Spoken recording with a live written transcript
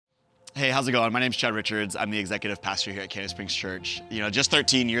Hey, how's it going? My name's Chad Richards. I'm the executive pastor here at Canyon Springs Church. Just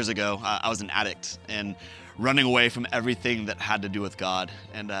 13 years ago, I was an addict and running away from everything that had to do with God.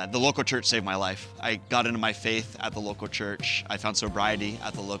 And the local church saved my life. I got into my faith at the local church. I found sobriety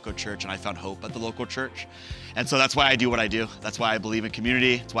at the local church, and I found hope at the local church. And so that's why I do what I do. That's why I believe in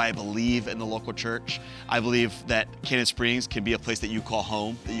community. That's why I believe in the local church. I believe that Canyon Springs can be a place that you call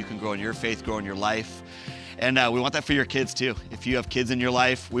home, that you can grow in your faith, grow in your life. And we want that for your kids too. If you have kids in your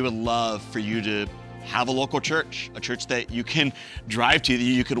life, we would love for you to have a local church, a church that you can drive to, that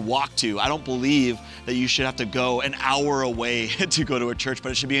you could walk to. I don't believe that you should have to go an hour away to go to a church,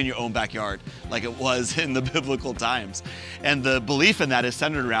 but it should be in your own backyard, like it was in the biblical times. And the belief in that is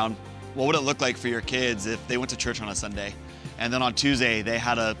centered around, what would it look like for your kids if they went to church on a Sunday, and then on Tuesday they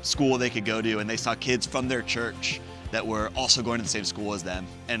had a school they could go to, and they saw kids from their church that were also going to the same school as them,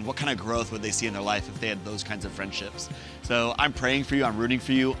 and what kind of growth would they see in their life if they had those kinds of friendships. So I'm praying for you, I'm rooting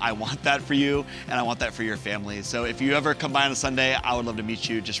for you, I want that for you, and I want that for your family. So if you ever come by on a Sunday, I would love to meet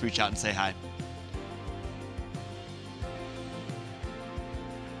you. Just reach out and say hi.